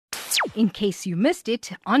In case you missed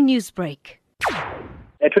it on Newsbreak.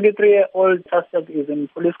 A 23-year-old suspect is in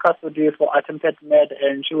police custody for attempted murder,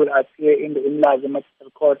 and she will appear in the Umlazi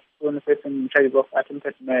Magistrates Court soon, facing charges of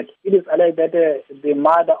attempted murder. It is alleged that the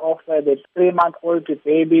mother of the 3-month-old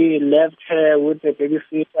baby left her with the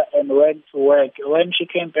babysitter and went to work. When she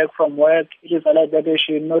came back from work, it is alleged that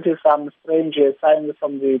she noticed some strange signs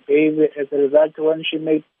from the baby. As a result, when she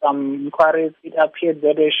made some inquiries, it appeared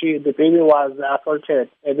that the baby was assaulted.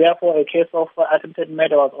 Therefore, a case of attempted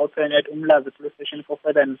murder was opened at Umlazi police station for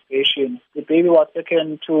further investigation. The baby was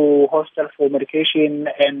taken to hospital for medication,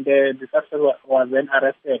 and the suspect was then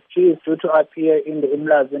arrested. She is due to appear in the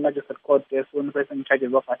Umlazi Magistrates Court soon, facing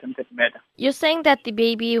charges of attempted murder. You're saying that the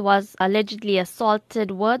baby was allegedly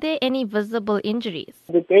assaulted. Were there any visible injuries?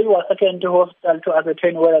 The baby was taken to hospital to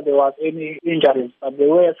ascertain whether there was any injuries, but there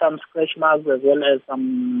were some scratch marks as well as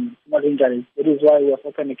some small injuries. It is why we have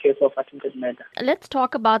opened a case of attempted murder. Let's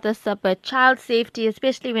talk about this child safety,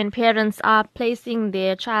 especially when parents are placing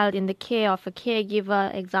their child in the care of a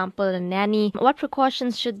caregiver, example, a nanny. What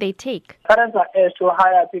precautions should they take? Parents are urged to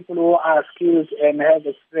hire people who are skilled and have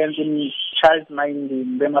experience in child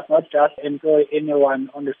minding. They must not just employ anyone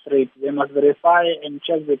on the street. They must verify and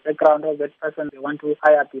check the background of that person they want to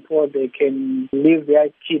hire before they can leave their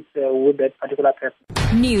kids with that particular person.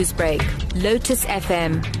 Newsbreak, Lotus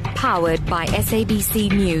FM, powered by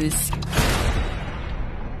SABC News.